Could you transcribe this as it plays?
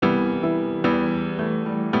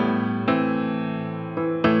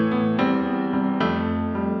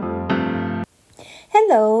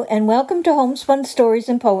Hello, and welcome to Homespun Stories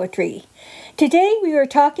and Poetry. Today we are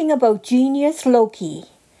talking about Genius Loki,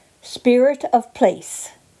 Spirit of Place.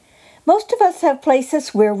 Most of us have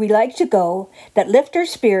places where we like to go that lift our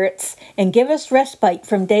spirits and give us respite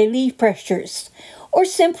from daily pressures, or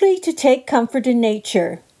simply to take comfort in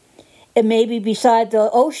nature. It may be beside the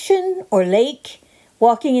ocean or lake,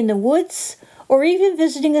 walking in the woods, or even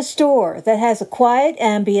visiting a store that has a quiet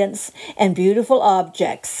ambience and beautiful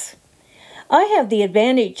objects. I have the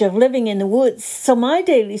advantage of living in the woods, so my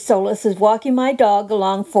daily solace is walking my dog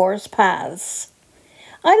along forest paths.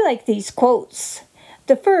 I like these quotes.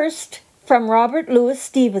 The first, from Robert Louis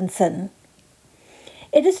Stevenson.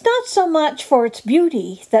 It is not so much for its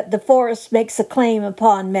beauty that the forest makes a claim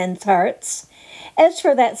upon men's hearts, as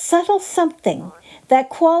for that subtle something, that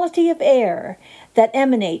quality of air that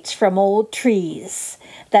emanates from old trees,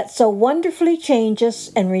 that so wonderfully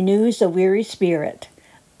changes and renews a weary spirit.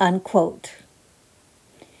 Unquote.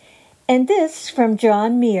 And this from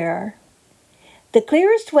John Muir. The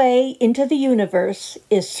clearest way into the universe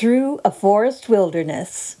is through a forest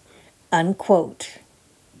wilderness. Unquote.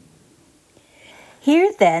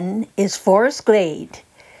 Here then is Forest Glade,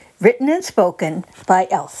 written and spoken by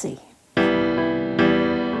Elsie.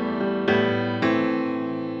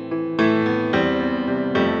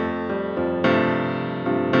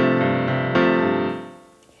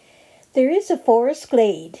 There is a forest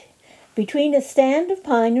glade between a stand of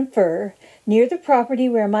pine and fir near the property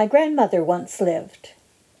where my grandmother once lived.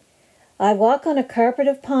 I walk on a carpet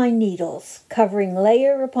of pine needles, covering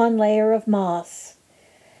layer upon layer of moss.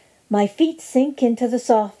 My feet sink into the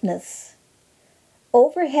softness.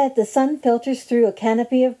 Overhead, the sun filters through a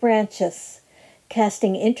canopy of branches,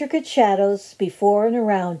 casting intricate shadows before and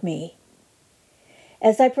around me.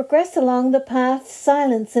 As I progress along the path,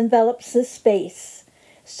 silence envelops this space,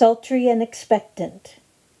 sultry and expectant.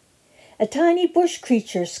 A tiny bush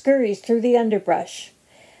creature scurries through the underbrush,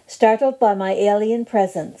 startled by my alien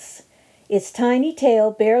presence, its tiny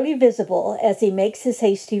tail barely visible as he makes his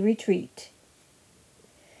hasty retreat.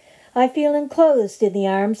 I feel enclosed in the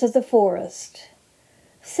arms of the forest,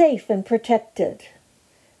 safe and protected,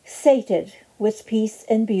 sated with peace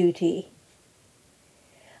and beauty.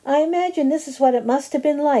 I imagine this is what it must have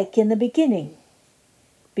been like in the beginning,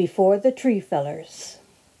 before the tree fellers.